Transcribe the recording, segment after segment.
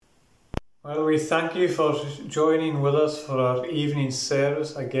Well, we thank you for joining with us for our evening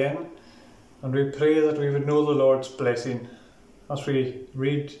service again, and we pray that we would know the Lord's blessing as we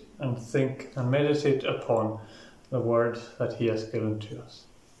read and think and meditate upon the word that He has given to us.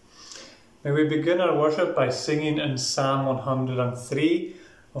 May we begin our worship by singing in Psalm 103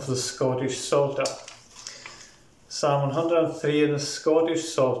 of the Scottish Psalter. Psalm 103 in the Scottish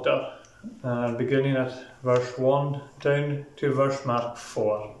Psalter, beginning at verse 1 down to verse mark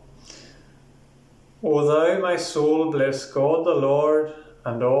 4. O thou, my soul, bless God the Lord,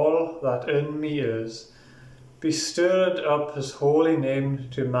 and all that in me is. Be stirred up his holy name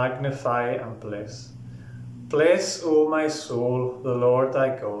to magnify and bless. Bless, O my soul, the Lord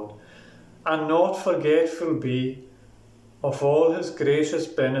thy God, and not forgetful be of all his gracious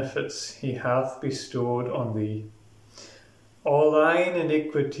benefits he hath bestowed on thee. All thine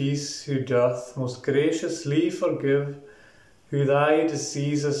iniquities who doth most graciously forgive, who thy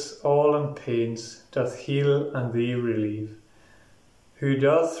diseases all and pains doth heal and thee relieve, who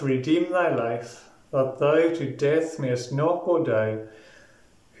doth redeem thy life, that thou to death mayest not go down,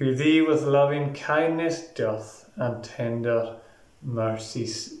 who thee with loving kindness doth and tender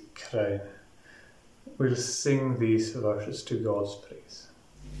mercies crown. We'll sing these verses to God's praise.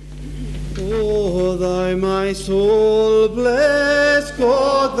 O thou my soul, bless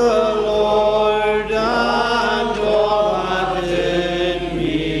God the Lord, and all that in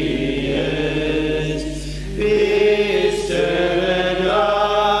me is. Be stirred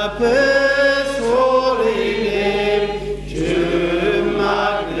up his holy name to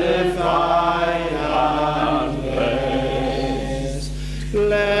magnify and bless.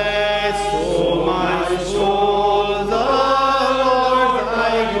 Bless, O my soul, the Lord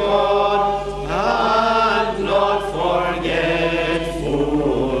thy God, and not forgetful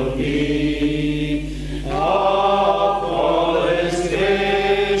be of all his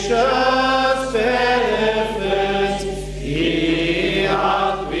gracious benefits he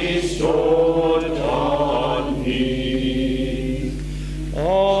hath bestowed on me.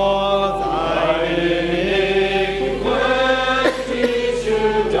 All thine iniquities who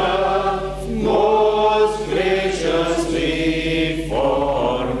doth most graciously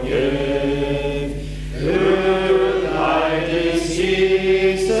forgive, who thy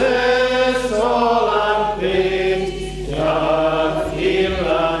diseases all and pains doth heal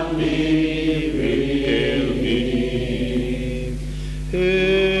and me relieve,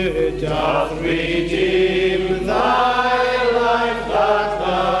 who doth redeem thy life that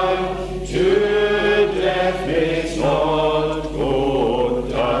thou to death mayst not go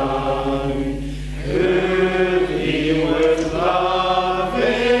down, who thee with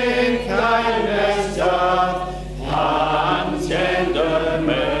loving kindness doth and tender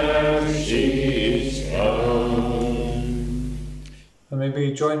mercies found. And may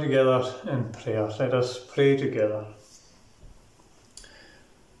we join together in prayer. Let us pray together.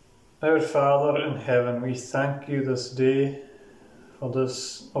 Our Father in heaven, we thank you this day for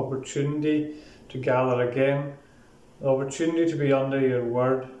this opportunity to gather again, the opportunity to be under your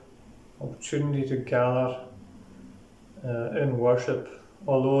word, opportunity to gather in worship,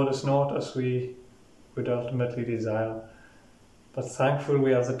 although it is not as we would ultimately desire. But thankful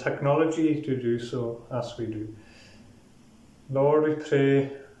we have the technology to do so as we do. Lord, we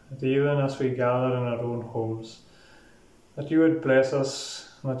pray that even as we gather in our own homes, that you would bless us,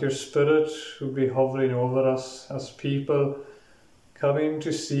 and that your Spirit would be hovering over us as people coming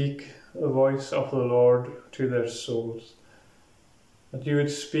to seek the voice of the Lord to their souls. That you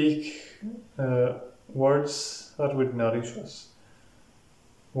would speak words that would nourish us,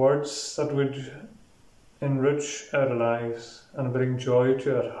 words that would enrich our lives and bring joy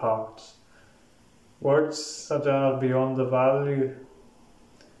to our hearts, words that are beyond the value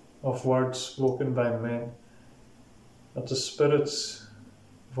of words spoken by men, that the Spirit's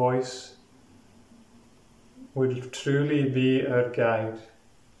voice will truly be our guide.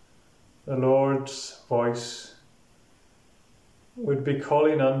 The Lord's voice would be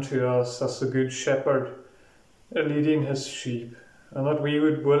calling unto us as the Good Shepherd, leading his sheep, and that we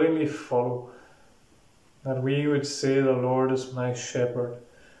would willingly follow, that we would say, the Lord is my shepherd,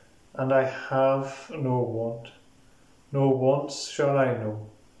 and I have no want. No wants shall I know.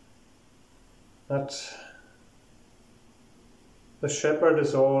 That the shepherd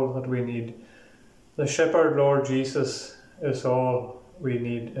is all that we need. The shepherd, Lord Jesus, is all we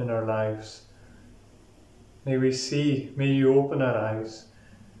need in our lives. May we see, may you open our eyes,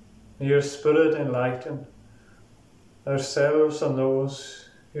 may your Spirit enlighten ourselves and those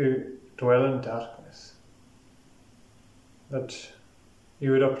who dwell in darkness, that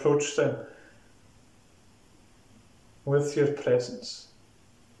you would approach them with your presence,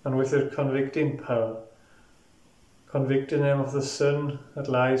 and with your convicting power, convicting them of the sin that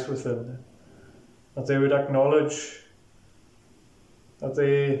lies within them, that they would acknowledge that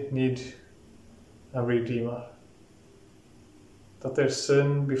they need a Redeemer, that their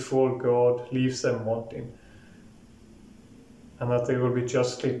sin before God leaves them wanting, and that they will be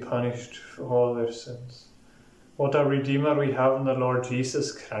justly punished for all their sins. What a Redeemer we have in the Lord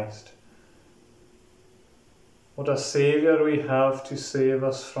Jesus Christ. What a Saviour we have to save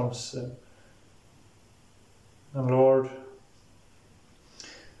us from sin. And Lord,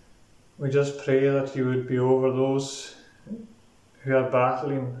 we just pray that you would be over those who are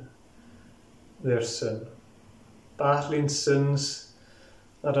battling their sin, battling sins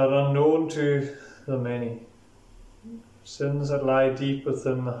that are unknown to the many, sins that lie deep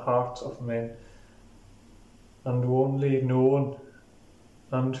within the hearts of men and only known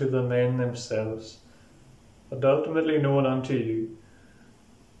unto the men themselves, but ultimately known unto you,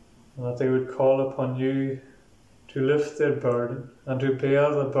 and that they would call upon you to lift their burden and to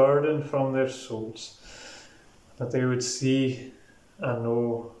bear the burden from their souls, that they would see and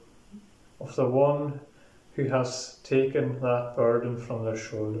know of the one who has taken that burden from their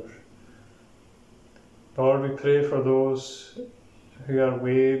shoulders. Lord, we pray for those who are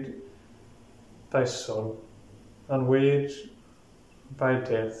weighed by sorrow and weighed by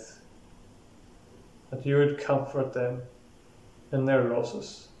death, that you would comfort them in their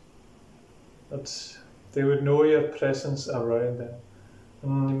losses, that they would know your presence around them,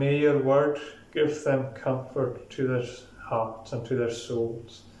 and may your word give them comfort to their hearts and to their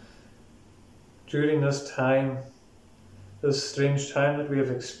souls. During this time, this strange time that we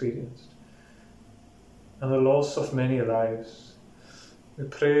have experienced, and the loss of many lives, we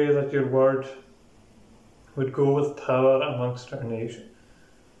pray that your word would go with power amongst our nation,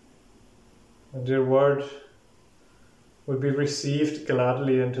 and your word would be received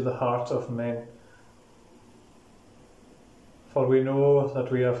gladly into the hearts of men. For we know that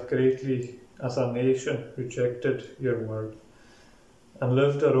we have greatly, as a nation, rejected your word, and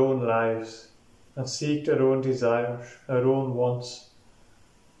lived our own lives, and seeked our own desires, our own wants.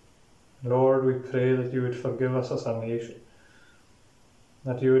 Lord, we pray that you would forgive us as a nation,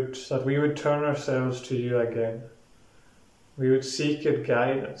 that we would turn ourselves to you again. We would seek your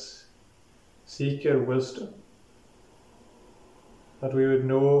guidance, seek your wisdom, that we would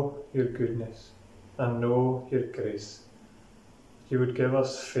know your goodness and know your grace. You would give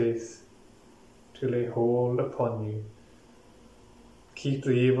us faith to lay hold upon you. Keep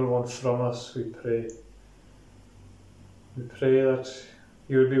the evil one from us, we pray. We pray that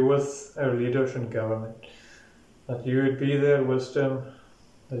you would be with our leaders in government, that you would be their wisdom,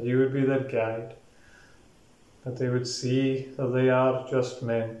 that you would be their guide, that they would see that they are just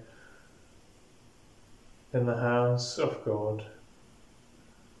men in the hands of God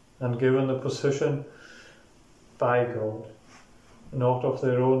and given the position by God, not of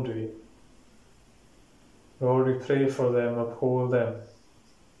their own doing. Lord, we pray for them, uphold our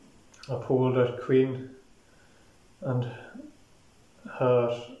Queen and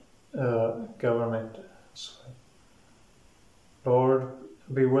her government. Lord,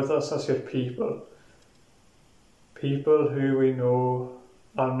 be with us as your people who we know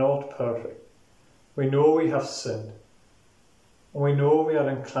are not perfect. We know we have sinned, and we know we are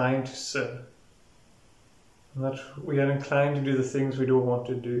inclined to sin, and that we are inclined to do the things we don't want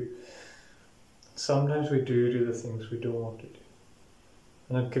to do. Sometimes we do the things we don't want to do,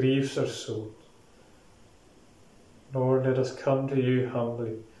 and it grieves our souls. Lord, let us come to you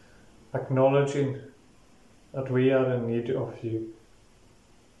humbly, acknowledging that we are in need of you,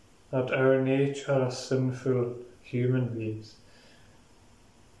 that our nature as sinful human beings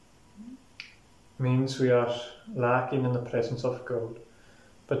means we are lacking in the presence of God.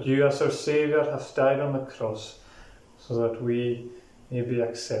 But you as our Saviour have died on the cross so that we may be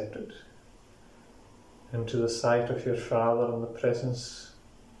accepted into the sight of your Father in the presence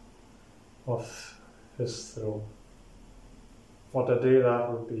of his throne. What a day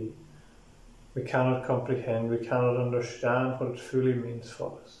that would be. We cannot comprehend, we cannot understand what it fully means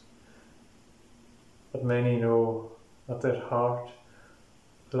for us. But many know that their heart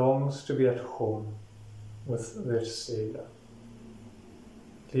longs to be at home with their Saviour.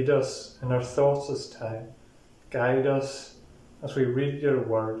 Lead us in our thoughts this time. Guide us as we read your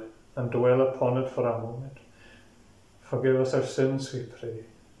word and dwell upon it for a moment. Forgive us our sins, we pray.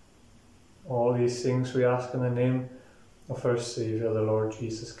 All these things we ask in the name of our Saviour, the Lord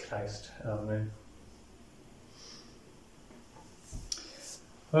Jesus Christ. Amen.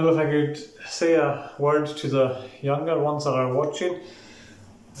 Well, if I could say a word to the younger ones that are watching,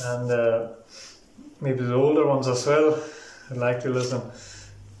 and maybe the older ones as well, I'd like to listen.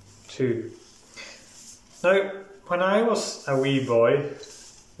 too. Now, when I was a wee boy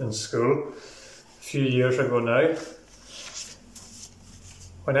in school, a few years ago now,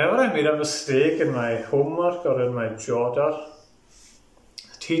 whenever I made a mistake in my homework or in my jotter,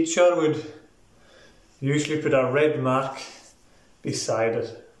 the teacher would usually put a red mark beside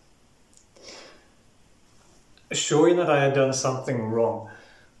it, showing that I had done something wrong.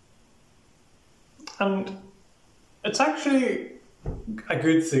 And it's actually a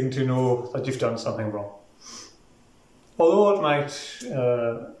good thing to know that you've done something wrong. Although it might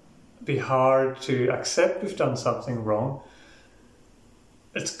be hard to accept we've done something wrong,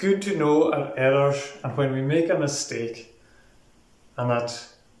 it's good to know our errors and when we make a mistake, and that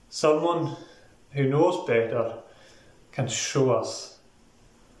someone who knows better can show us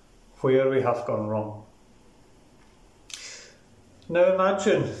where we have gone wrong. Now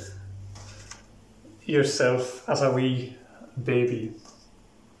imagine yourself as a wee baby.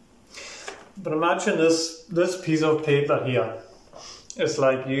 But imagine this piece of paper here is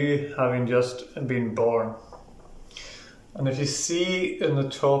like you having just been born. And if you see in the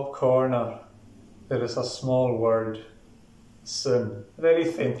top corner, there is a small word, sin, very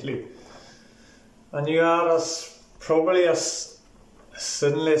faintly. And you are probably as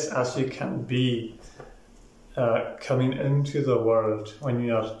sinless as you can be coming into the world when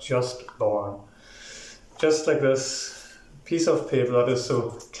you are just born. Just like this piece of paper that is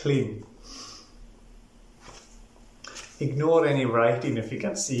so clean. Ignore any writing if you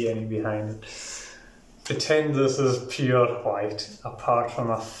can see any behind it. Pretend this is pure white, apart from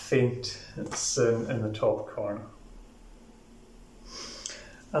a faint sin in the top corner.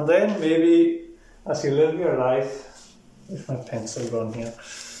 And then maybe as you live your life, where's my pencil gone here?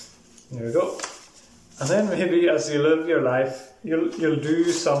 There we go. And then maybe as you live your life, you'll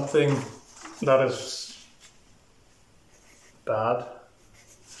do something that is bad,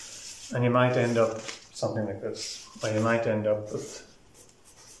 and you might end up something like this, or you might end up with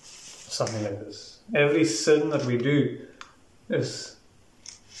something like this. Every sin that we do is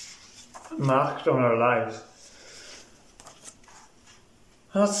marked on our lives.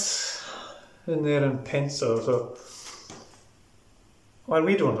 That's in there in pencil. So, well,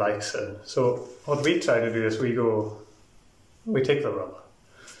 we don't like sin. So what we try to do is we take the rubber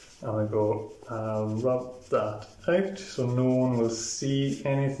and we go, rub that out so no one will see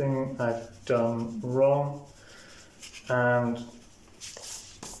anything I've done wrong. And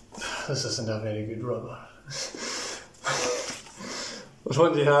this isn't a very good rubber. But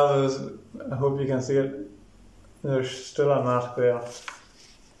what you have is, I hope you can see it, there's still a mark there.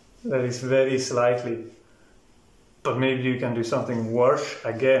 That is very slightly. But maybe you can do something worse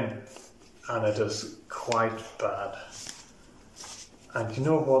again, and it is quite bad. And you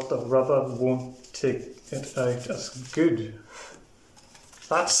know what? The rubber won't take it out as good.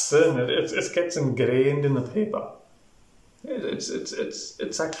 That's sin. It gets ingrained in the paper.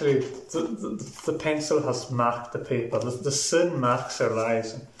 It's actually the pencil has marked the paper. The sin marks our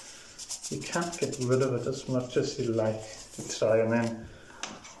lives. And you can't get rid of it as much as you like to try. And then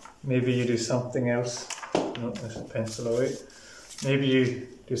maybe you do something else. No, there's the pencil away. Maybe you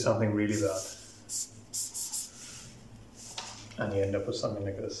do something really bad, and you end up with something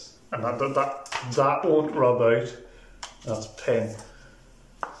like this. And that won't rub out. That's pen.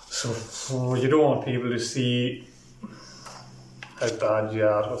 So you don't want people to see how bad you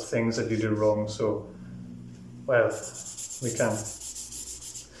are of things that you do wrong. So, well,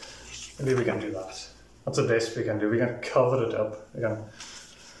 maybe we can do that. That's the best we can do. We can cover it up. We can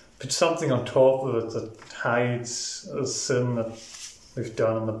put something on top of it that hides the sin that we've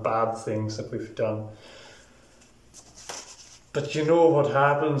done and the bad things that we've done. But you know what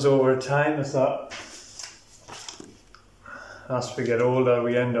happens over time is that as we get older,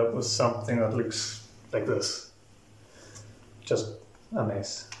 we end up with something that looks like this. Just a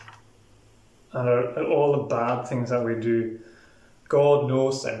mess. And all the bad things that we do, God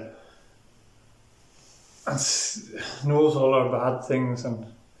knows them. And knows all our bad things, and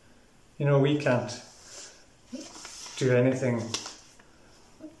you know, we can't do anything.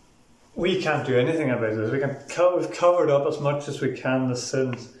 We can't do anything about this. We've covered up as much as we can the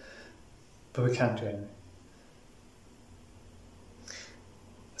sins, but we can't do anything.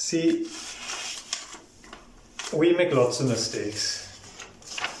 See, we make lots of mistakes,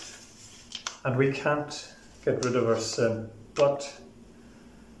 and we can't get rid of our sin. But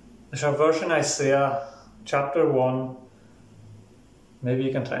there's a verse in Isaiah chapter 1. Maybe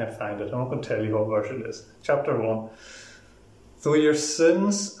you can try and find it. I'm not going to tell you what verse it is. Chapter 1. Though your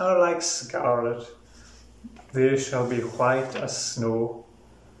sins are like scarlet, they shall be white as snow.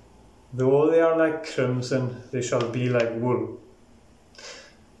 Though they are like crimson, they shall be like wool.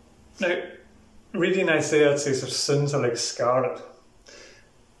 Now, reading Isaiah, it says our sins are like scarlet.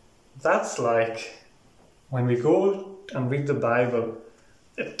 That's like when we go and read the Bible,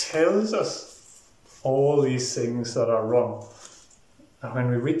 it tells us all these things that are wrong. And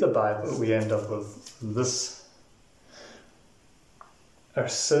when we read the Bible, we end up with this. Our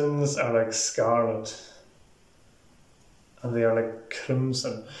sins are like scarlet, and they are like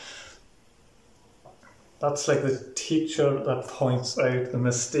crimson. That's like the teacher that points out the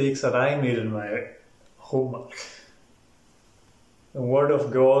mistakes that I made in my homework. The Word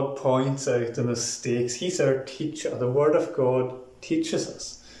of God points out the mistakes. He's our teacher. The Word of God teaches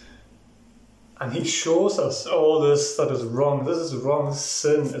us. And He shows us all this that is wrong. This is wrong. This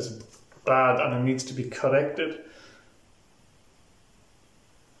sin is bad and it needs to be corrected.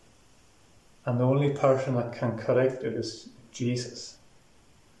 And the only person that can correct it is Jesus.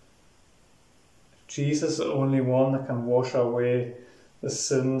 Jesus is the only one that can wash away the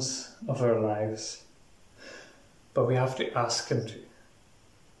sins of our lives. But we have to ask Him to.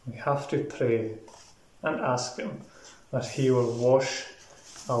 We have to pray and ask Him that He will wash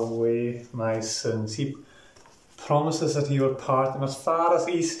away my sins. He promises that He will part them as far as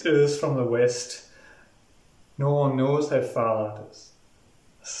east is from the west. No one knows how far that is.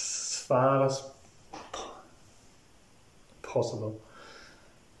 As far as possible.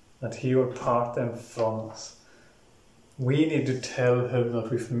 That He will part them from us. We need to tell Him that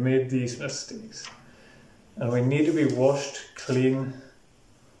we've made these mistakes. And we need to be washed clean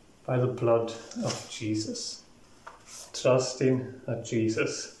by the blood of Jesus. Trusting that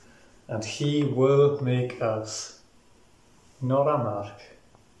Jesus, and He will make us not a mark,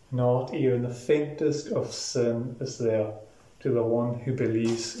 not even the faintest of sin is there to the one who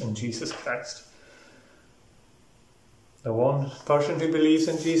believes in Jesus Christ. The one person who believes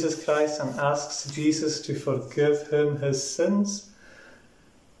in Jesus Christ and asks Jesus to forgive him his sins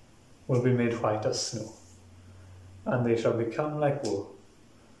will be made white as snow, and they shall become like wool,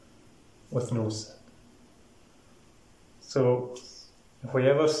 with no sin. So, if we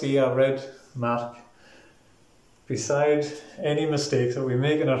ever see a red mark beside any mistakes that we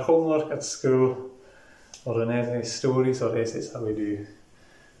make in our homework at school, or in any stories or essays that we do,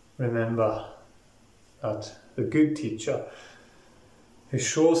 remember that the good teacher who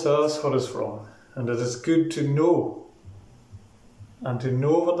shows us what is wrong, and it is good to know, and to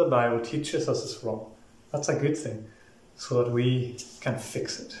know what the Bible teaches us is wrong. That's a good thing, so that we can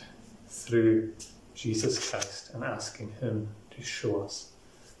fix it through Jesus Christ and asking Him to show us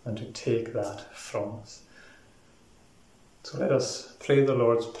and to take that from us. So let us pray the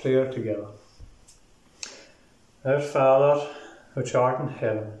Lord's Prayer together. Our Father, which art in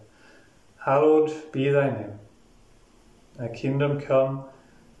heaven, hallowed be thy name. Thy kingdom come,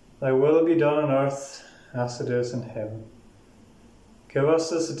 thy will be done on earth as it is in heaven. Give us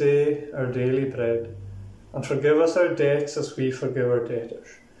this day our daily bread, and forgive us our debts as we forgive our debtors.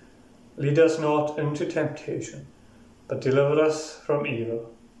 Lead us not into temptation, but deliver us from evil.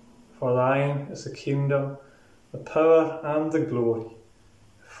 For thine is the kingdom, the power and the glory,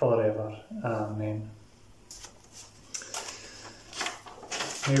 forever. Amen.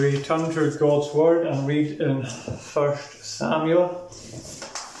 May we turn to God's Word and read in 1 Samuel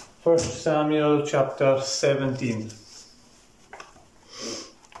chapter 17.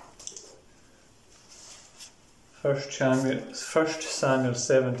 1 Samuel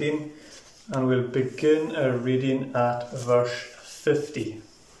 17, and we'll begin our reading at verse 50.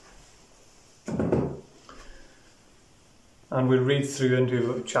 And we'll read through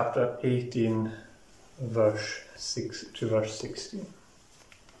into chapter 18, verse 6 to verse 16.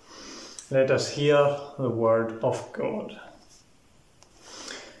 Let us hear the word of God.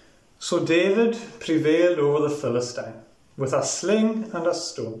 So David prevailed over the Philistine with a sling and a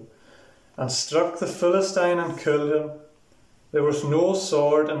stone, and struck the Philistine and killed him. There was no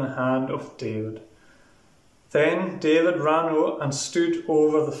sword in the hand of David. Then David ran out and stood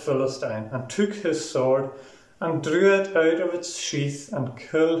over the Philistine, and took his sword, and drew it out of its sheath, and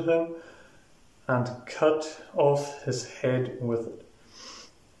killed him, and cut off his head with it.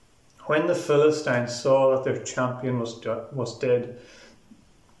 When the Philistines saw that their champion was dead,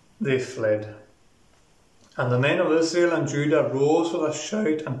 they fled. And the men of Israel and Judah rose with a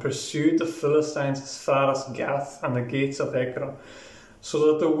shout and pursued the Philistines as far as Gath and the gates of Ekron, so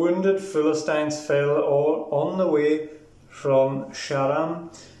that the wounded Philistines fell all on the way from Sharam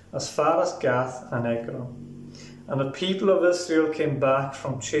as far as Gath and Ekron. And the people of Israel came back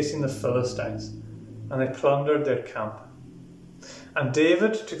from chasing the Philistines, and they plundered their camp. And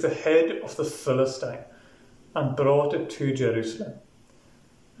David took the head of the Philistine and brought it to Jerusalem.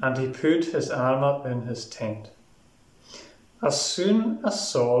 And he put his armour in his tent. As soon as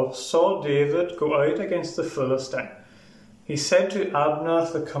Saul saw David go out against the Philistine, he said to Abner,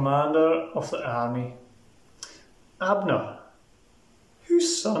 the commander of the army, "Abner,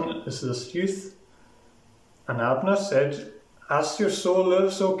 whose son is this youth?" And Abner said, "As your soul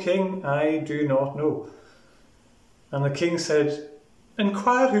lives, O king, I do not know." And the king said,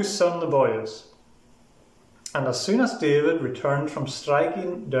 "Inquire whose son the boy is." And as soon as David returned from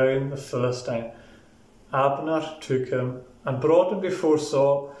striking down the Philistine, Abner took him and brought him before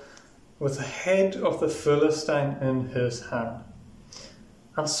Saul with the head of the Philistine in his hand.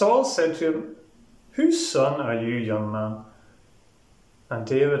 And Saul said to him, "Whose son are you, young man?" And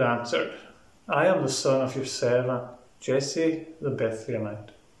David answered, "I am the son of your servant, Jesse the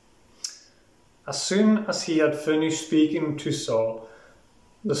Bethlehemite." As soon as he had finished speaking to Saul,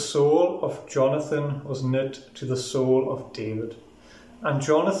 the soul of Jonathan was knit to the soul of David, and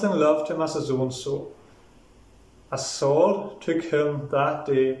Jonathan loved him as his own soul. As Saul took him that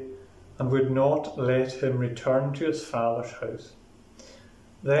day and would not let him return to his father's house.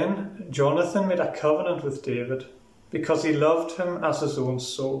 Then Jonathan made a covenant with David, because he loved him as his own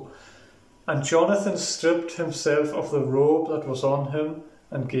soul. And Jonathan stripped himself of the robe that was on him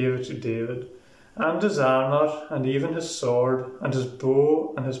and gave it to David, and his armour, and even his sword, and his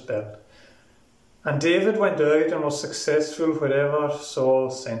bow, and his belt. And David went out and was successful wherever Saul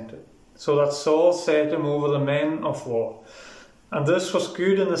sent him, so that Saul set him over the men of war. And this was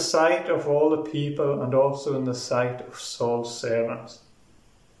good in the sight of all the people, and also in the sight of Saul's servants.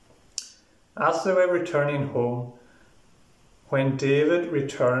 As they were returning home, when David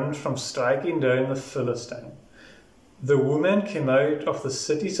returned from striking down the Philistine, the women came out of the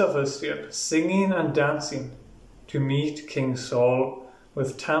cities of Israel, singing and dancing, to meet King Saul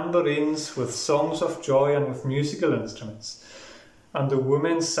with tambourines, with songs of joy, and with musical instruments. And the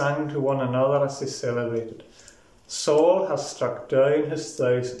women sang to one another as they celebrated, "Saul has struck down his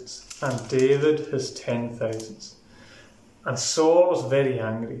thousands, and David his 10,000s. And Saul was very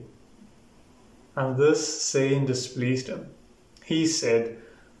angry, and this saying displeased him. He said,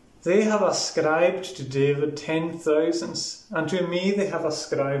 "They have ascribed to David 10,000s, and to me they have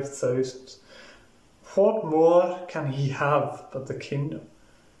ascribed thousands. What more can he have but the kingdom?"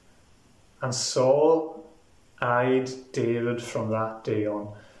 And Saul eyed David from that day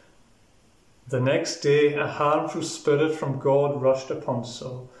on. The next day a harmful spirit from God rushed upon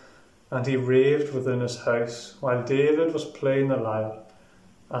Saul, and he raved within his house, while David was playing the lyre,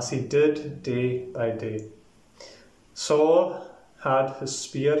 as he did day by day. Saul had his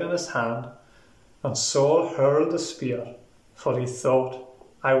spear in his hand, and Saul hurled the spear, for he thought,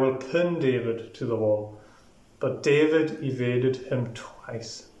 "I will pin David to the wall." But David evaded him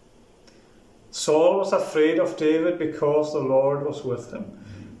twice. Saul was afraid of David because the Lord was with him,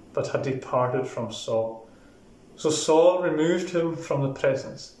 but had departed from Saul. So Saul removed him from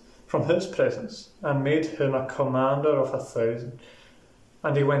his presence, and made him a commander of 1,000.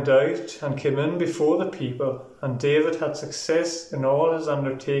 And he went out and came in before the people, and David had success in all his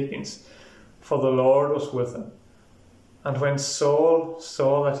undertakings, for the Lord was with him. And when Saul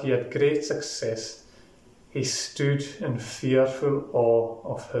saw that he had great success, he stood in fearful awe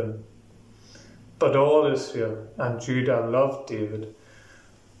of him. But all Israel and Judah loved David,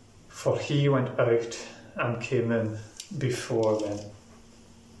 for he went out and came in before them.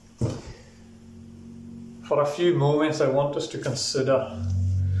 For a few moments I want us to consider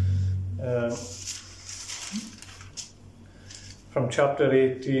from chapter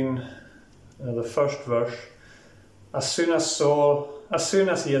 18, the first verse. As soon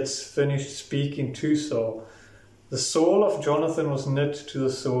as he had finished speaking to Saul, the soul of Jonathan was knit to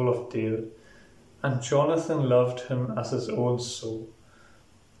the soul of David, and Jonathan loved him as his own soul.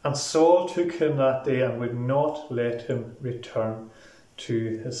 And Saul took him that day and would not let him return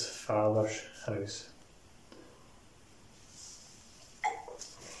to his father's house.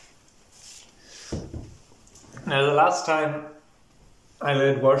 Now, the last time I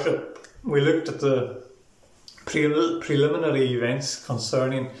led worship, we looked at the preliminary events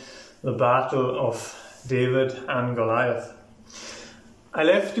concerning the battle of David and Goliath. I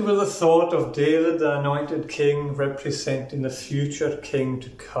left you with the thought of David, the anointed king, representing the future king to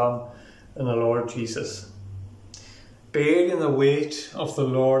come in the Lord Jesus, bearing the weight of the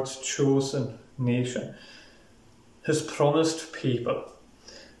Lord's chosen nation, his promised people,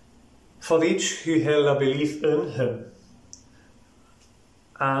 for each who held a belief in him,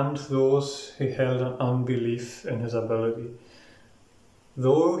 and those who held an unbelief in his ability,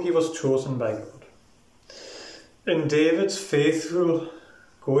 though he was chosen by God. In David's faithful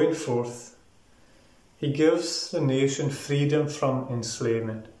going forth, he gives the nation freedom from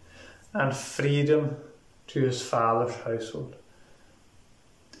enslavement and freedom to his father's household.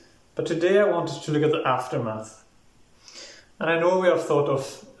 But today I wanted to look at the aftermath. And I know we have thought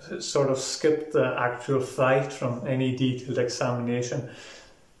of sort of skipped the actual fight from any detailed examination,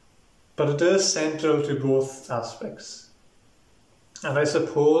 but it is central to both aspects. And I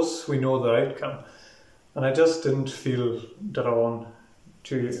suppose we know the outcome, and I just didn't feel drawn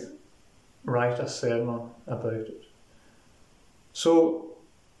to write a sermon about it. So,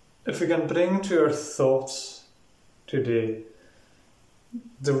 if we can bring to our thoughts today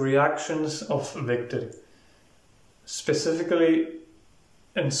the reactions of victory, specifically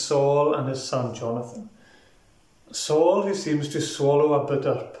in Saul and his son Jonathan. Saul, who seems to swallow a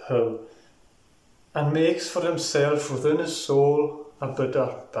bitter pill and makes for himself within his soul a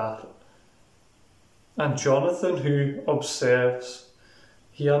bitter battle. And Jonathan, who observes,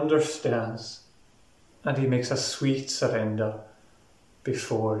 he understands, and he makes a sweet surrender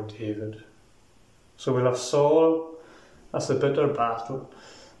before David. So we'll have Saul as the bitter battle,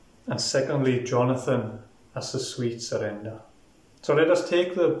 and secondly Jonathan as the sweet surrender. So let us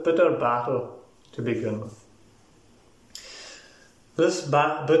take the bitter battle to begin with. This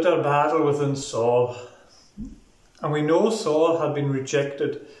bitter battle within Saul, and we know Saul had been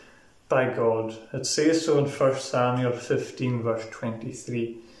rejected by God. It says so in 1 Samuel 15 verse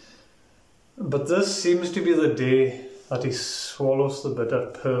 23. But this seems to be the day that he swallows the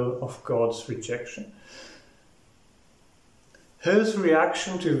bitter pill of God's rejection. His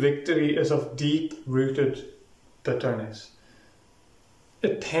reaction to victory is of deep-rooted bitterness.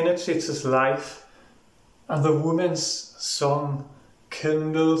 It penetrates his life, and the woman's song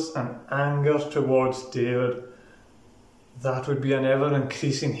kindles an anger towards David that would be an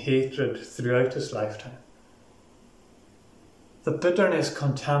ever-increasing hatred throughout his lifetime. The bitterness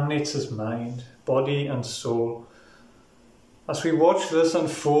contaminates his mind, body and soul. As we watch this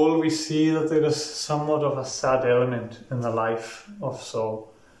unfold, we see that there is somewhat of a sad element in the life of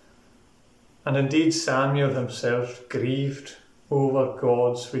Saul. And indeed Samuel himself grieved over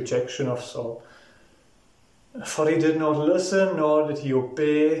God's rejection of Saul. For he did not listen, nor did he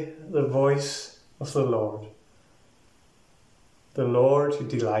obey the voice of the Lord. The Lord who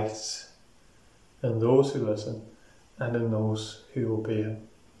delights in those who listen and in those who obey him.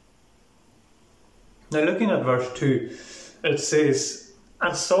 Now looking at verse 2, it says,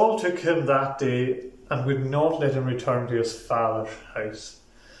 "And Saul took him that day and would not let him return to his father's house."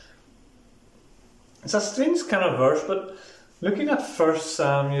 It's a strange kind of verse, but looking at 1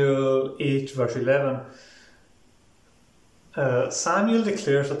 Samuel 8 verse 11, Samuel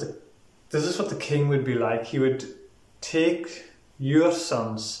declares that this is what the king would be like. He would take your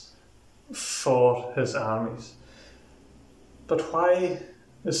sons for his armies. But why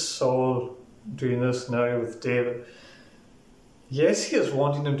is Saul doing this now with David? Yes, he is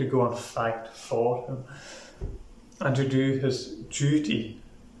wanting him to go and fight for him and to do his duty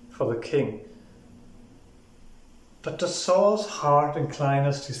for the king. But does Saul's heart incline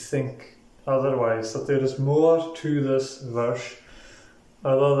us to think otherwise, that there is more to this verse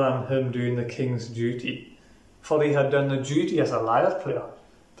other than him doing the king's duty? For he had done the duty as a lyre player,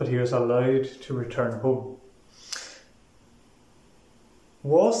 but he was allowed to return home.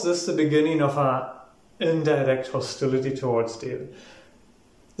 Was this the beginning of an indirect hostility towards David?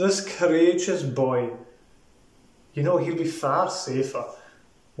 This courageous boy, he'll be far safer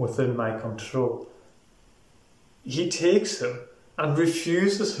within my control. He takes him and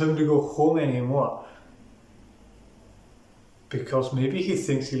refuses him to go home anymore because maybe he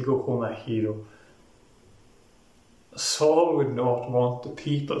thinks he'll go home a hero. Saul would not want the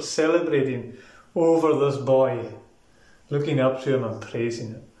people celebrating over this boy, looking up to him and praising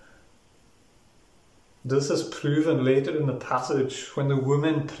him. This is proven later in the passage when the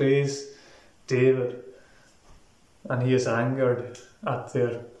women praise David and he is angered at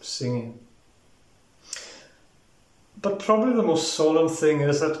their singing. But probably the most solemn thing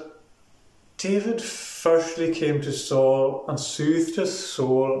is that David firstly came to Saul and soothed his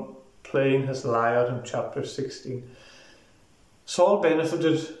soul playing his lyre in chapter 16. Saul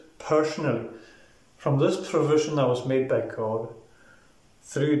benefited personally from this provision that was made by God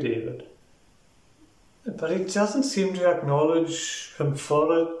through David. But he doesn't seem to acknowledge him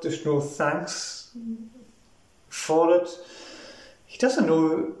for it. There's no thanks for it. He doesn't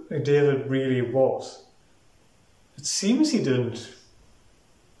know who David really was. It seems he didn't.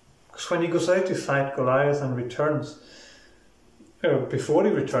 Because when he goes out to fight Goliath and returns, before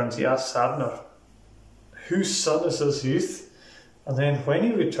he returns, he asks Abner, whose son is this youth? And then when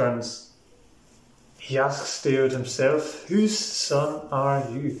he returns, he asks David himself, whose son are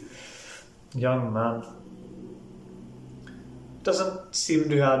you, young man? Doesn't seem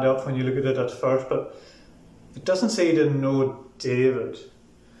to add up when you look at it at first, but It doesn't say he didn't know David.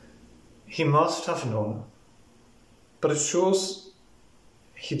 He must have known. But it shows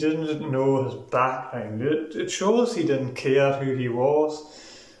he didn't know his background. It shows he didn't care who he was,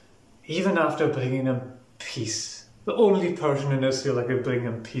 even after bringing him peace. The only person in Israel that could bring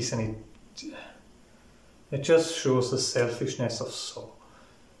him peace, and it just shows the selfishness of Saul.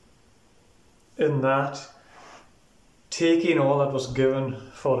 In that, taking all that was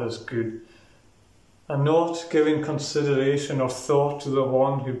given for his good, and not giving consideration or thought to the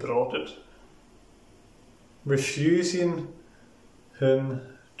one who brought it, refusing him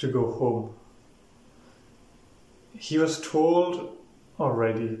to go home. He was told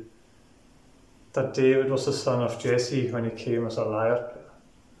already that David was the son of Jesse when he came as a lyre player.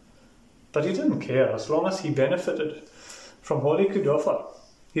 But he didn't care as long as he benefited from what he could offer.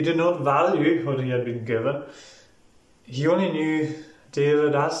 He did not value what he had been given. He only knew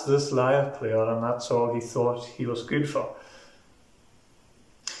David as this lyre player, and that's all he thought he was good for.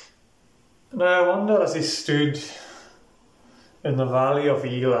 Now I wonder, as he stood in the valley of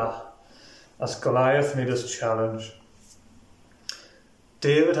Elah, as Goliath made his challenge,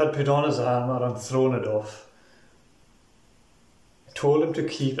 David had put on his armour and thrown it off. He told him to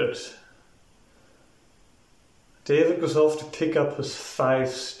keep it. David goes off to pick up his 5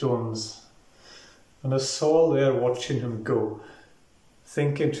 stones, and there's Saul there watching him go,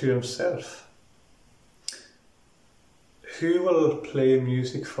 thinking to himself, who will play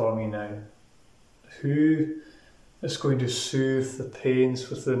music for me now? Who is going to soothe the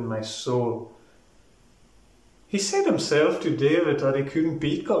pains within my soul? He said himself to David that he couldn't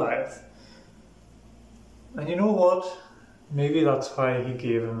beat Goliath. And you know what? Maybe that's why he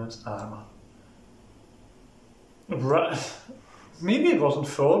gave him his armour. Maybe it wasn't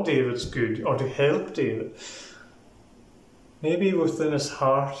for David's good or to help David. Maybe within his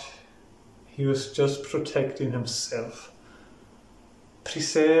heart he was just protecting himself,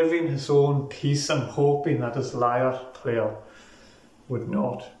 preserving his own peace and hoping that his lyre player would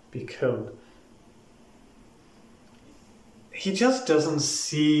not be killed. He just doesn't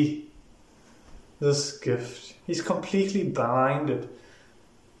see this gift. He's completely blinded.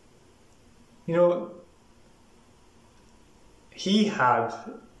 You know, he had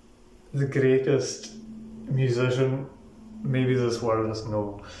the greatest musician maybe this world has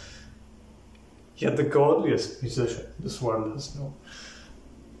known. He had the godliest musician this world has known.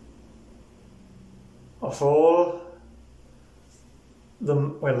 Of all, the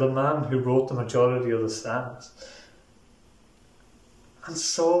man who wrote the majority of the Psalms. And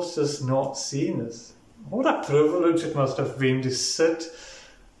Saul's just not seen this. What a privilege it must have been to sit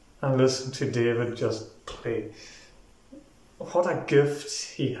and listen to David just play. What a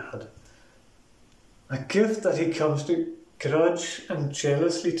gift he had. A gift that he comes to grudge and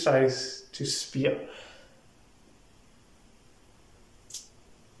jealously tries to spear.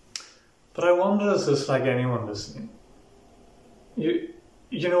 But I wonder, is this like anyone listening? You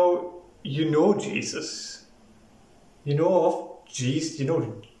know Jesus. You know of Jesus. You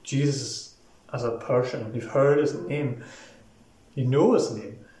know Jesus as a person. You've heard his name. You know his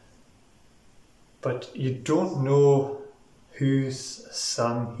name. But you don't know whose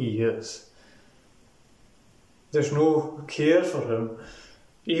son he is. There's no care for him,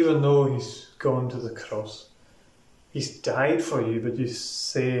 even though he's gone to the cross. He's died for you, but you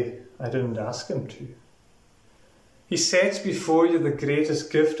say, I didn't ask him to. He sets before you the greatest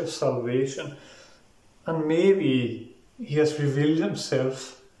gift of salvation, and maybe he has revealed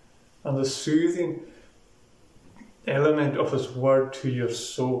himself and the soothing element of his word to your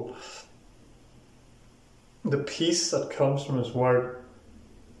soul. The peace that comes from his word.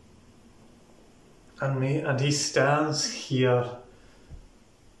 And he stands here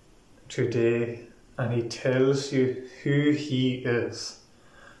today and he tells you who he is.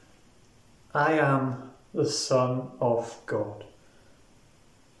 I am the Son of God.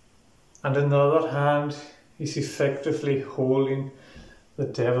 And on the other hand, he's effectively holding the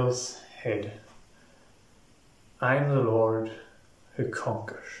devil's head. I'm the Lord who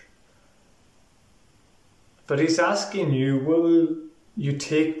conquers. But he's asking you, will you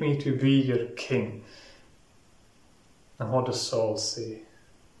take me to be your king? And what does Saul say?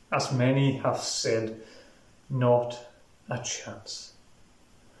 As many have said, not a chance.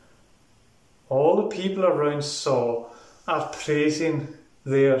 All the people around Saul are praising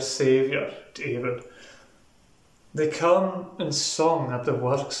their Saviour, David. They come in song at the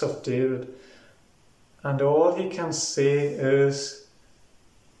works of David, and all he can say is,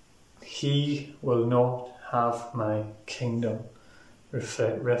 he will not have my kingdom,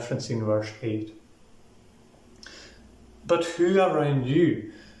 referencing verse 8. But who around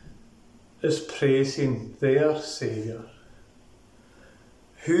you, is praising their Saviour?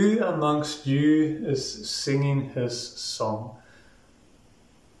 Who amongst you is singing his song?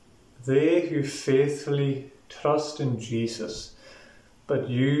 They who faithfully trust in Jesus. But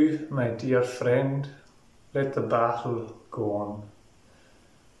you, my dear friend, let the battle go on.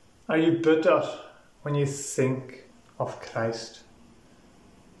 Are you bitter when you think of Christ?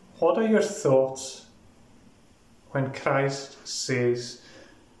 What are your thoughts when Christ says,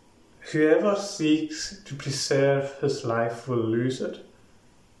 "Whoever seeks to preserve his life will lose it,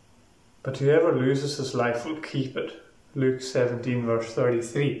 but whoever loses his life will keep it"? Luke 17 verse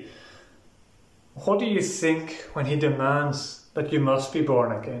 33. What do you think when he demands that you must be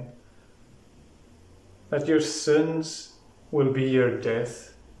born again? That your sins will be your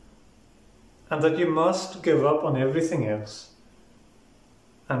death, and that you must give up on everything else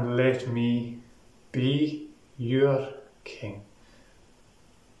and let me be your king.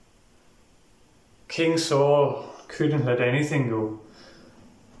 King Saul couldn't let anything go.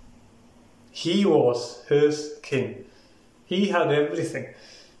 He was his king. He had everything.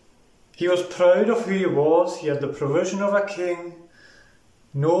 He was proud of who he was. He had the provision of a king.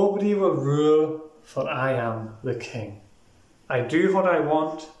 Nobody will rule, for I am the king. I do what I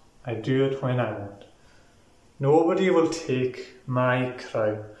want. I do it when I want. Nobody will take my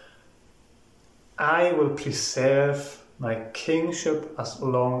crown. I will preserve my kingship as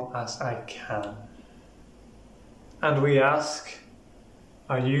long as I can. And we ask,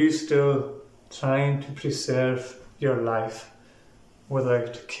 are you still trying to preserve your life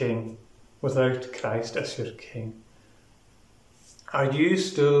without king, without Christ as your king? Are you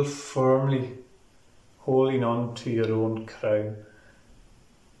still firmly holding on to your own crown?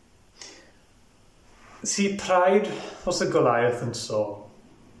 See, pride was the Goliath in Saul.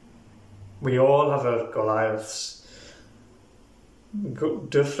 We all have our Goliaths,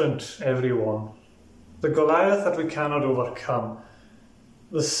 different everyone. The Goliath that we cannot overcome,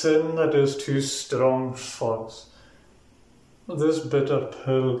 the sin that is too strong for us. This bitter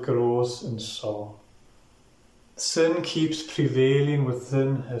pill grows in Saul. Sin keeps prevailing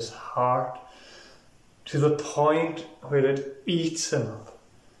within his heart to the point where it eats him up.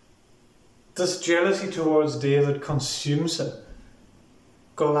 This jealousy towards David consumes him.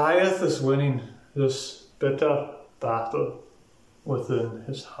 Goliath is winning this bitter battle within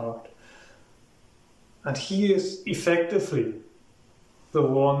his heart. And he is effectively the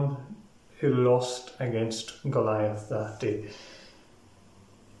one who lost against Goliath that day.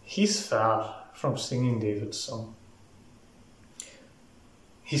 He's far from singing David's song.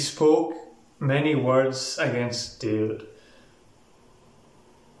 He spoke many words against David.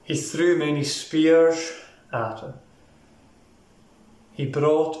 He threw many spears at him. He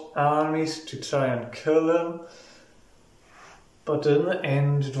brought armies to try and kill him, but in the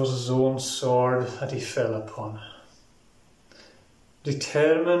end it was his own sword that he fell upon.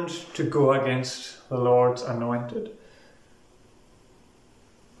 Determined to go against the Lord's anointed.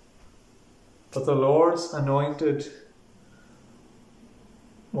 But the Lord's anointed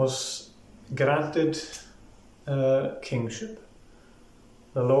was granted kingship.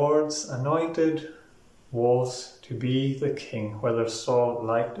 The Lord's anointed was to be the king, whether Saul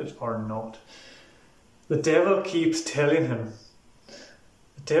liked it or not. The devil keeps telling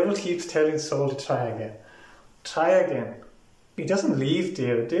Saul to try again. Try again. He doesn't leave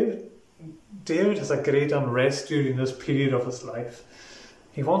David. David has a great unrest during this period of his life.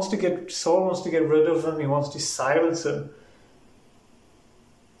 Saul wants to get rid of him. He wants to silence him.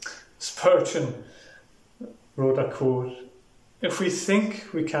 Spurgeon wrote a quote: "If we think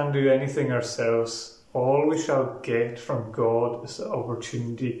we can do anything ourselves, all we shall get from God is the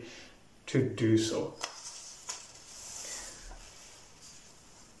opportunity to do so."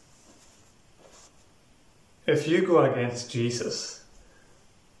 If you go against Jesus,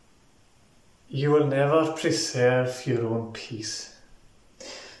 you will never preserve your own peace.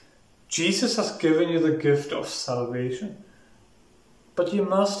 Jesus has given you the gift of salvation, but you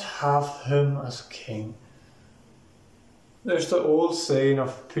must have him as king. There's the old saying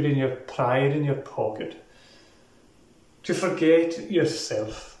of putting your pride in your pocket, to forget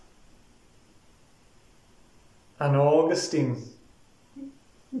yourself. And Augustine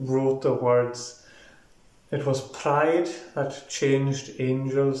wrote the words, "It was pride that changed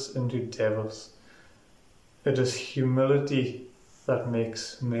angels into devils. It is humility that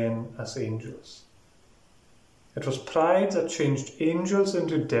makes men as angels." It was pride that changed angels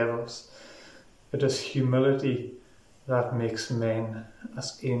into devils. It is humility that makes men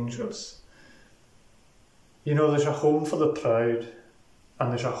as angels. You know, there's a home for the proud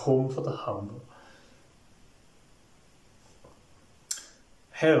and there's a home for the humble.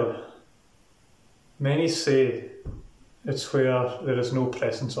 Hell Many say it's where there is no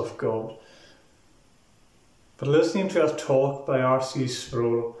presence of God. But listening to a talk by R.C.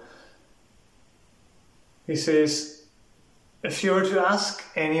 Sproul, he says, if you were to ask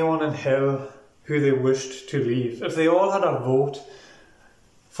anyone in hell who they wished to leave, if they all had a vote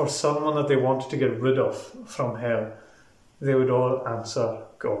for someone that they wanted to get rid of from hell, they would all answer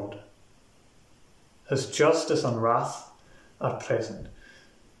God. His justice and wrath are present.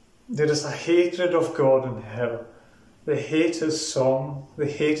 There is a hatred of God in hell. They hate his song,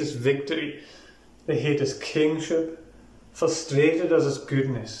 they hate his victory, they hate his kingship, frustrated at his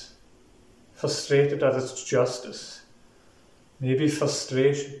goodness, frustrated at its justice, maybe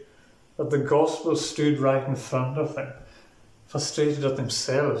frustration that the gospel stood right in front of them, frustrated at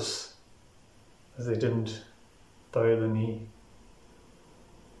themselves as they didn't bow the knee.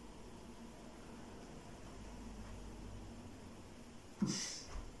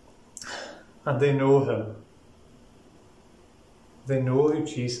 And they know him. They know who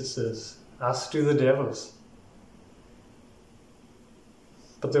Jesus is, as do the devils.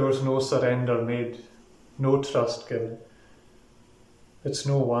 But there was no surrender made, no trust given. It's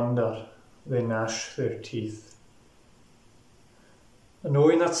no wonder they gnash their teeth. And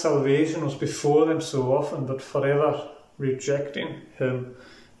knowing that salvation was before them so often, but forever rejecting him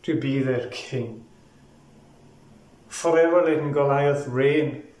to be their king. Forever letting Goliath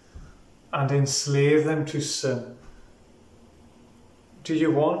reign and enslave them to sin. Do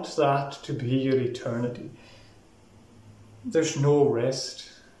you want that to be your eternity? There's no rest.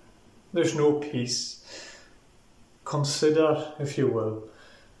 There's no peace. Consider, if you will,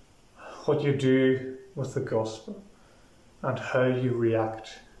 what you do with the gospel and how you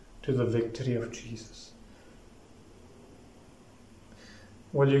react to the victory of Jesus.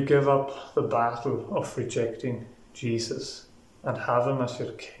 Will you give up the battle of rejecting Jesus and have him as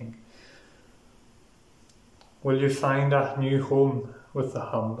your king? Will you find a new home with the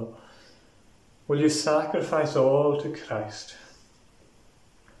humble? Will you sacrifice all to Christ?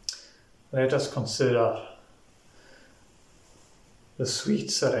 Let us consider the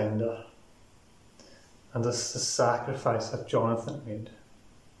sweet surrender and the sacrifice that Jonathan made.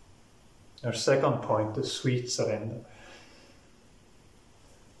 Our second point, the sweet surrender.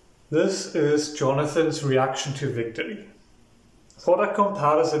 This is Jonathan's reaction to victory. What a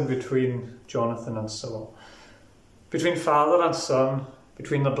comparison between Jonathan and Saul. Between father and son,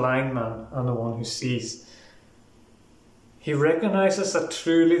 between the blind man and the one who sees. He recognizes that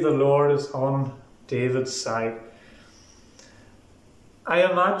truly the Lord is on David's side. I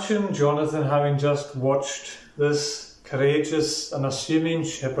imagine Jonathan having just watched this courageous and assuming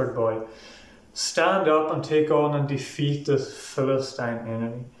shepherd boy stand up and take on and defeat this Philistine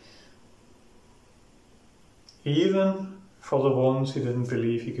enemy. Even for the ones who didn't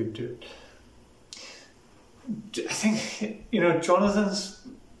believe he could do it. I think, Jonathan's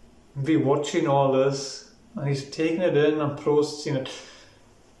be watching all this and he's taking it in and processing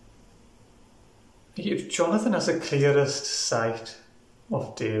it. Jonathan has the clearest sight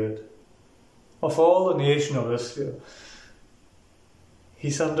of David, of all the nation of Israel.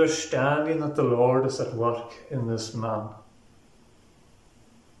 He's understanding that the Lord is at work in this man.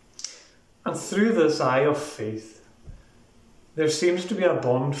 And through this eye of faith, there seems to be a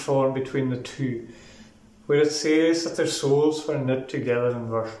bond formed between the two, where it says that their souls were knit together in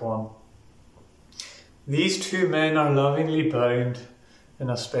verse 1. These two men are lovingly bound in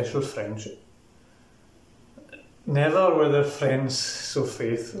a special friendship. Never were their friends so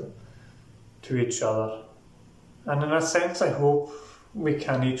faithful to each other. And in a sense, I hope we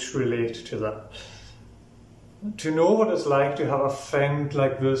can each relate to that. To know what it's like to have a friend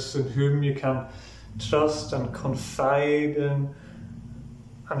like this in whom you can trust and confide in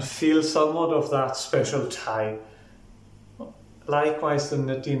and feel somewhat of that special tie. Likewise, the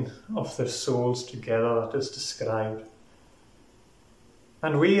knitting of their souls together that is described.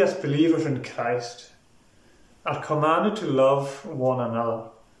 And we as believers in Christ are commanded to love one another.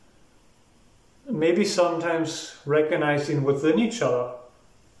 Maybe sometimes recognizing within each other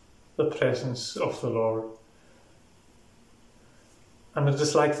the presence of the Lord. And it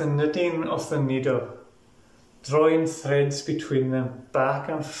is like the knitting of the needle, drawing threads between them back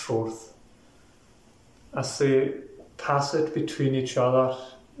and forth as they pass it between each other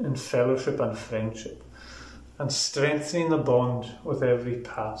in fellowship and friendship, and strengthening the bond with every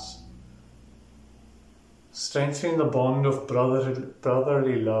pass. Strengthening the bond of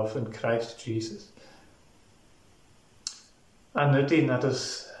brotherly love in Christ Jesus. A knitting that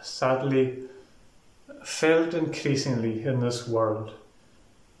is sadly felt increasingly in this world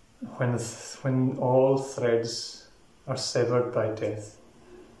when all threads are severed by death.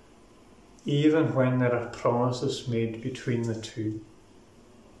 even when there are promises made between the two.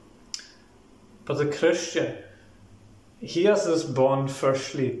 But the Christian, he has this bond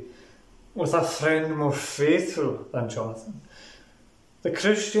firstly with a friend more faithful than Jonathan. The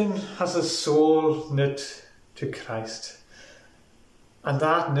Christian has his soul knit to Christ, and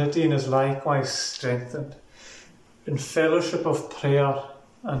that knitting is likewise strengthened in fellowship of prayer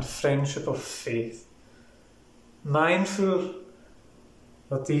and friendship of faith, mindful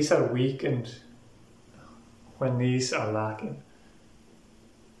that these are weakened when these are lacking,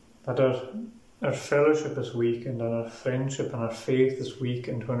 that our fellowship is weakened and our friendship and our faith is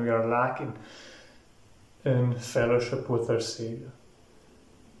weakened when we are lacking in fellowship with our Saviour.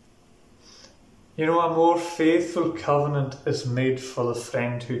 You know, a more faithful covenant is made for the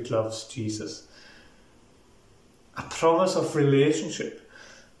friend who loves Jesus. A promise of relationship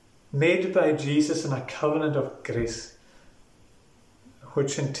made by Jesus in a covenant of grace,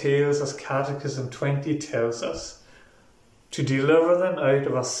 which entails, as Catechism 20 tells us, to deliver them out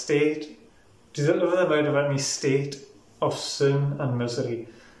of any state of sin and misery,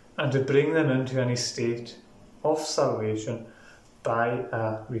 and to bring them into any state of salvation by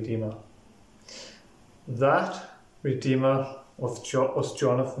a Redeemer. That Redeemer was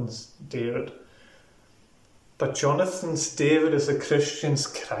Jonathan's David. But Jonathan's David is the Christian's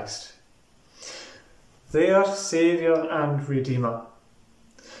Christ, their Saviour and Redeemer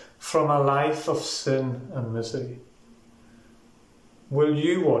from a life of sin and misery. Will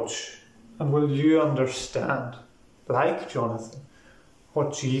you watch and will you understand, like Jonathan,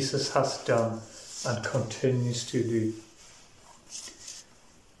 what Jesus has done and continues to do?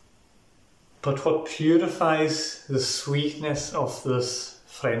 But what purifies the sweetness of this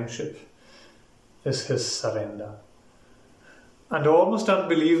friendship is his surrender. And almost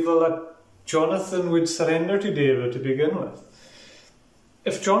unbelievable that Jonathan would surrender to David to begin with.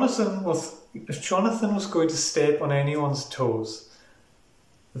 If Jonathan was going to step on anyone's toes,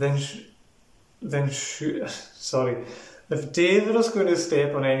 if David was going to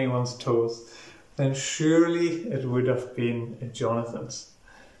step on anyone's toes, then surely it would have been Jonathan's.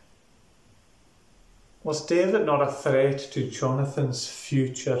 Was David not a threat to Jonathan's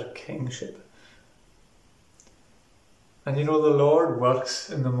future kingship? And you know, the Lord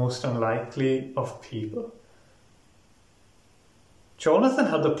works in the most unlikely of people. Jonathan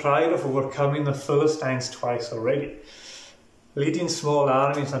had the pride of overcoming the Philistines twice already, leading small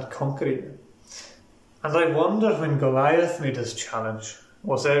armies and conquering them. And I wonder, when Goliath made his challenge,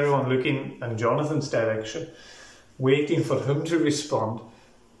 was everyone looking in Jonathan's direction, waiting for him to respond?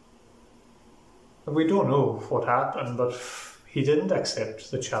 We don't know what happened, but he didn't accept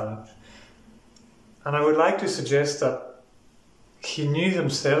the challenge. And I would like to suggest that he knew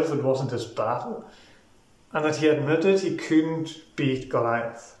himself it wasn't his battle, and that he admitted he couldn't beat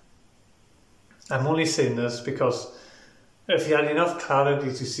Goliath. I'm only saying this because if he had enough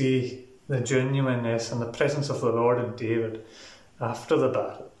clarity to see the genuineness and the presence of the Lord in David after the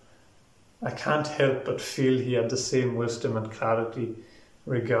battle, I can't help but feel he had the same wisdom and clarity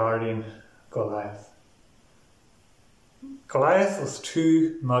regarding Goliath. Goliath was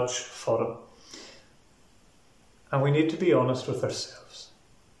too much for him. And we need to be honest with ourselves.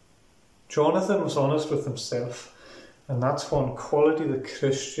 Jonathan was honest with himself, and that's one quality the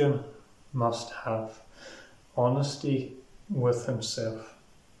Christian must have: honesty with himself.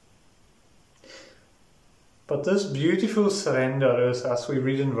 But this beautiful surrender is, as we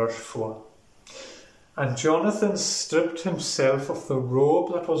read in verse 4, and Jonathan stripped himself of the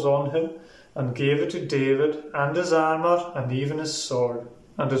robe that was on him and gave it to David, and his armour, and even his sword,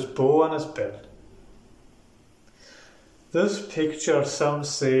 and his bow and his belt. This picture, some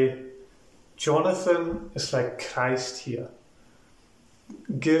say, Jonathan is like Christ here,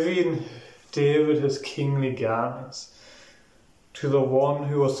 giving David his kingly garments to the one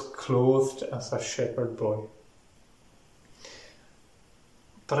who was clothed as a shepherd boy.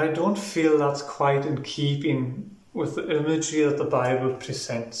 But I don't feel that's quite in keeping with the imagery that the Bible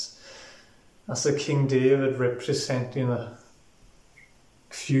presents as the King David representing the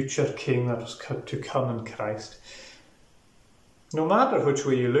future king that was to come in Christ. No matter which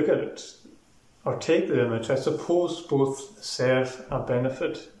way you look at it or take the image, I suppose both serve a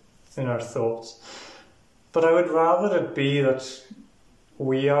benefit in our thoughts. But I would rather it be that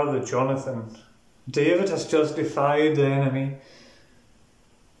we are the Jonathan. David has just defied the enemy.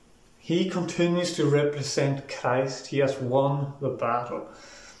 He continues to represent Christ. He has won the battle.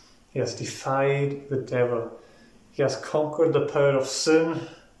 He has defied the devil. He has conquered the power of sin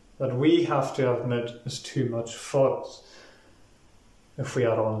that we have to admit is too much for us, if we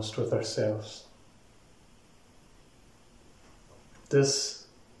are honest with ourselves. This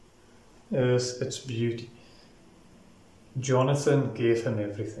is its beauty. Jonathan gave him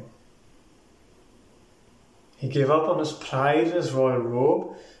everything. He gave up on his pride in his royal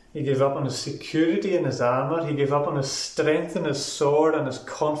robe. He gave up on his security in his armour. He gave up on his strength in his sword and his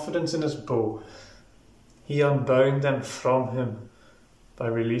confidence in his bow. He unbound them from him by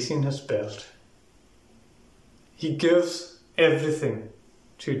releasing his belt. He gives everything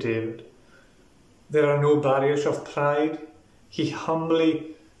to David. There are no barriers of pride. He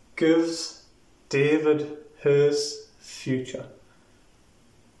humbly gives David his future.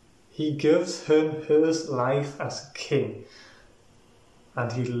 He gives him his life as a king,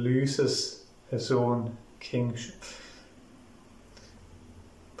 and he loses his own kingship.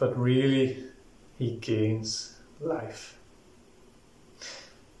 But really, he gains life.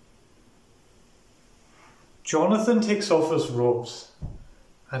 Jonathan takes off his robes,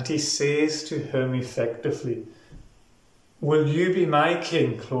 and he says to him effectively, "Will you be my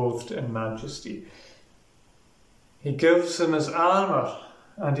king, clothed in majesty?" He gives him his armour,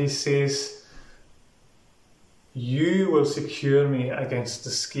 and he says, "You will secure me against the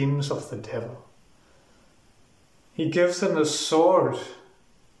schemes of the devil." He gives him his sword,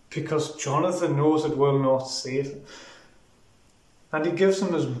 because Jonathan knows it will not save him. And he gives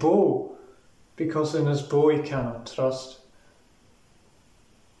him his bow, because in his bow he cannot trust.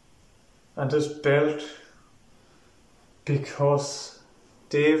 And his belt, because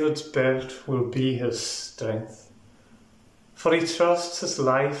David's belt will be his strength. For he trusts his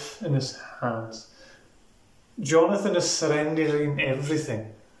life in his hands. Jonathan is surrendering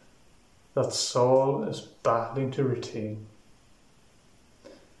everything that Saul is battling to retain.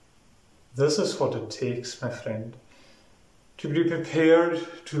 This is what it takes, my friend, to be prepared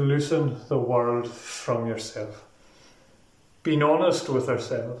to loosen the world from yourself. Being honest with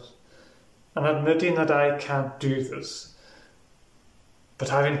ourselves and admitting that I can't do this, but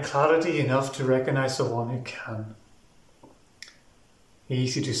having clarity enough to recognize the one who can.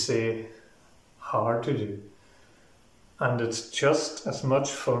 Easy to say, hard to do. And it's just as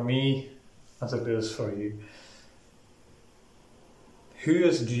much for me as it is for you. Who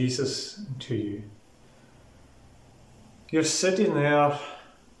is Jesus to you? You're sitting there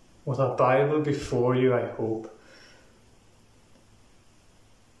with a Bible before you, I hope.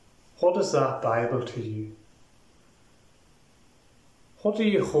 What is that Bible to you? What do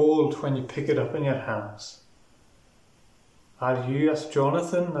you hold when you pick it up in your hands? Are you as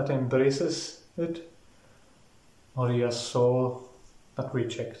Jonathan that embraces it? Or are you as Saul that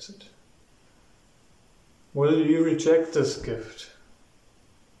rejects it? Will you reject this gift?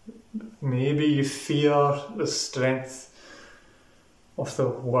 Maybe you fear the strength of the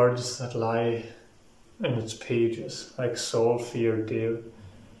words that lie in its pages, like Saul feared David.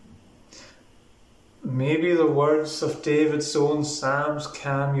 Maybe the words of David's own Psalms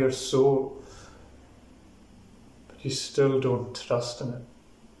calm your soul, but you still don't trust in it.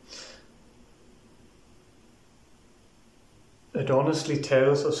 It honestly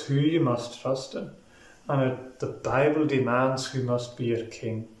tells us who you must trust in, and the Bible demands who must be your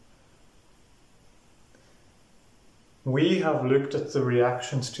king. We have looked at the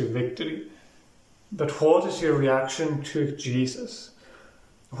reactions to victory, but what is your reaction to Jesus?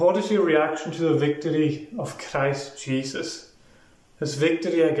 What is your reaction to the victory of Christ Jesus? His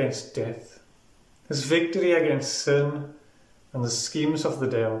victory against death, his victory against sin and the schemes of the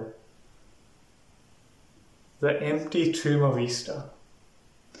devil. The empty tomb of Easter.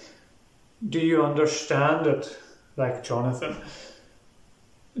 Do you understand it like Jonathan?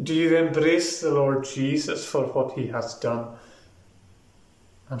 Do you embrace the Lord Jesus for what he has done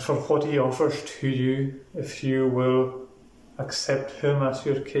and for what he offers to you if you will accept him as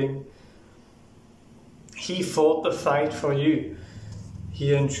your king? He fought the fight for you.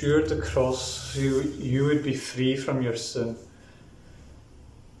 He endured the cross so you would be free from your sin.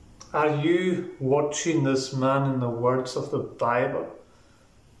 Are you watching this man in the words of the Bible,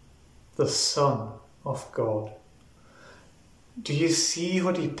 the Son of God? Do you see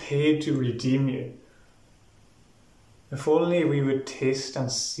what he paid to redeem you? If only we would taste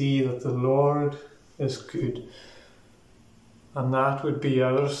and see that the Lord is good, and that would be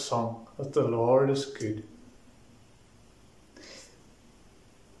our song, that the Lord is good.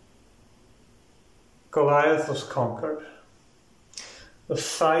 Goliath was conquered. The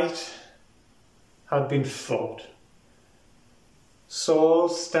fight had been fought. Saul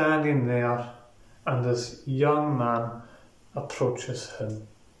standing there, and this young man approaches him.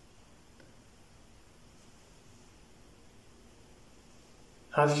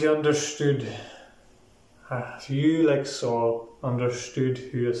 Have you understood? Have you, like Saul, understood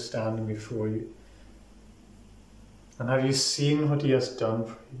who is standing before you? And have you seen what he has done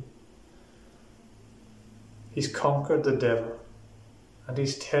for you? He's conquered the devil, and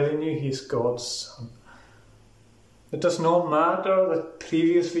he's telling you he's God's son. It does not matter that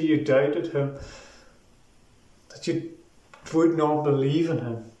previously you doubted him, that you would not believe in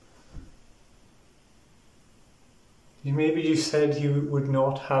him. Maybe you said you would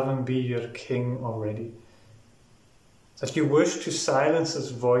not have him be your king already, that you wish to silence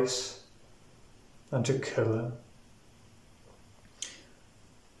his voice and to kill him.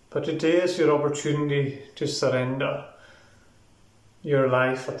 But today is your opportunity to surrender your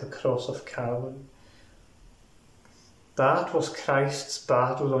life at the cross of Calvary. That was Christ's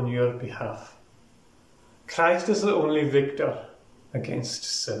battle on your behalf. Christ is the only victor against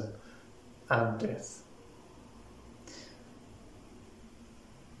sin and death.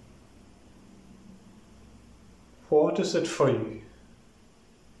 What is it for you?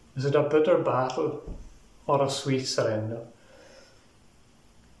 Is it a bitter battle or a sweet surrender?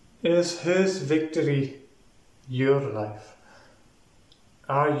 Is his victory your life?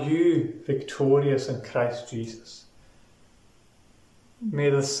 Are you victorious in Christ Jesus? May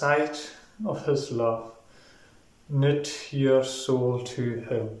the sight of his love knit your soul to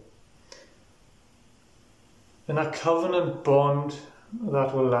him in a covenant bond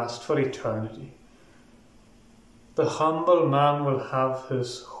that will last for eternity. The humble man will have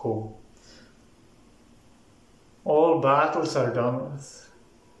his home. All battles are done with.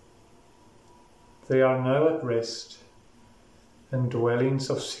 They are now at rest in dwellings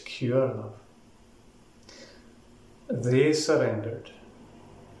of secure love. They surrendered,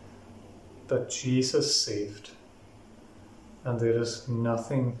 but Jesus saved, and there is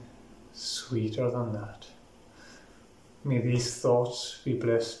nothing sweeter than that. May these thoughts be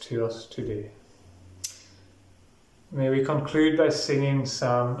blessed to us today. May we conclude by singing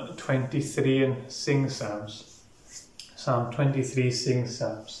Psalm 23 and Sing Psalms. Psalm 23, Sing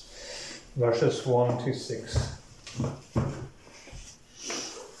Psalms, verses 1 to 6.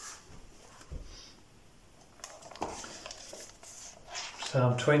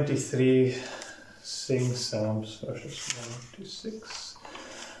 Psalm 23, Sing Psalms, verses 1 to 6.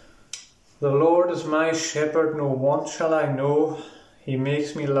 The Lord is my shepherd, no want shall I know. He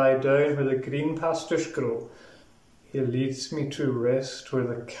makes me lie down where the green pastures grow. He leads me to rest where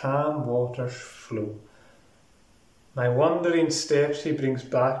the calm waters flow. My wandering steps he brings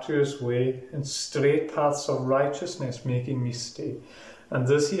back to his way, in straight paths of righteousness making me stay. And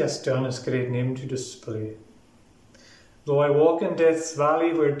this he has done his great name to display. Though I walk in death's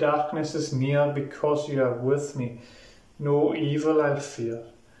valley where darkness is near, because you are with me, no evil I'll fear.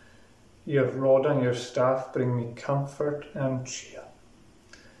 Your rod and your staff bring me comfort and cheer.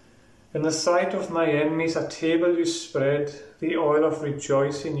 In the sight of my enemies a table you spread, the oil of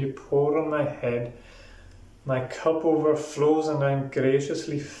rejoicing you pour on my head. My cup overflows and I am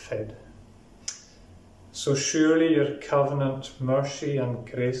graciously fed. So surely your covenant, mercy and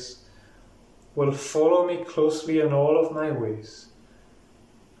grace will follow me closely in all of my ways.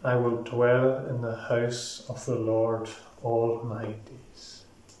 I will dwell in the house of the Lord all my days.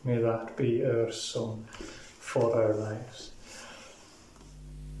 May that be our song for our lives.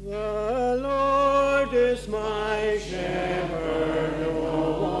 The Lord is my shepherd, no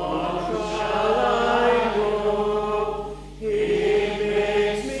want shall I know. He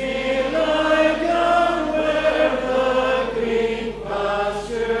makes me lie down where the green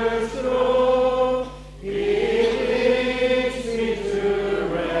pastures grow. He leads me to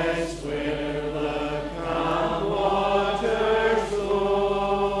rest where the calm waters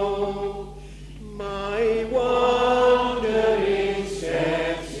flow. My wandering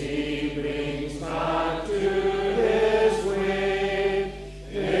steps he brings back to his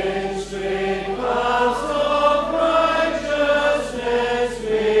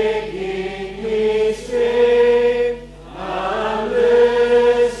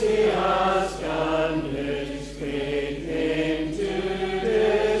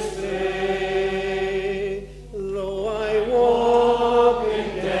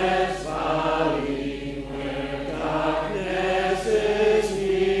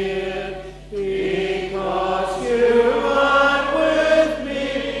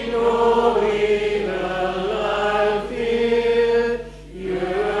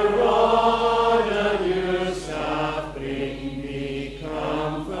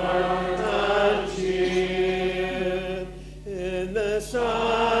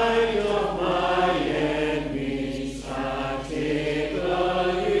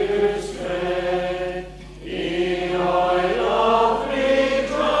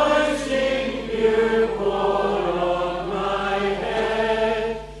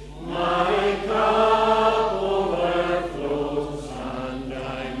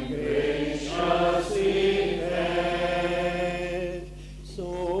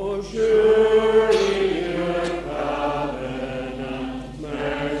Surely your covenant,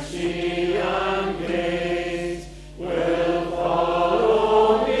 mercy and grace will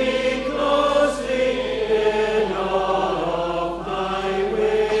follow me closely in all of my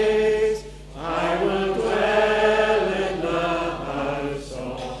ways. I will dwell in the house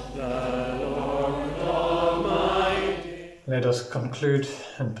of the Lord all my days. Let us conclude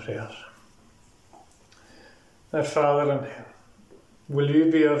in prayer. Our Father in heaven, will you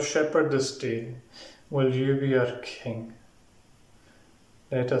be our shepherd this day? Will you be our King?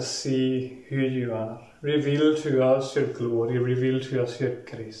 Let us see who you are. Reveal to us your glory, reveal to us your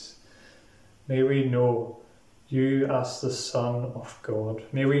grace. May we know you as the Son of God.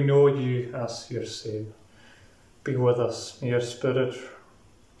 May we know you as your Saviour. Be with us. May your Spirit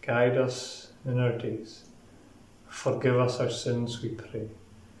guide us in our days. Forgive us our sins, we pray.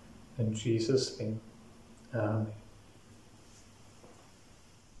 In Jesus' name, amen.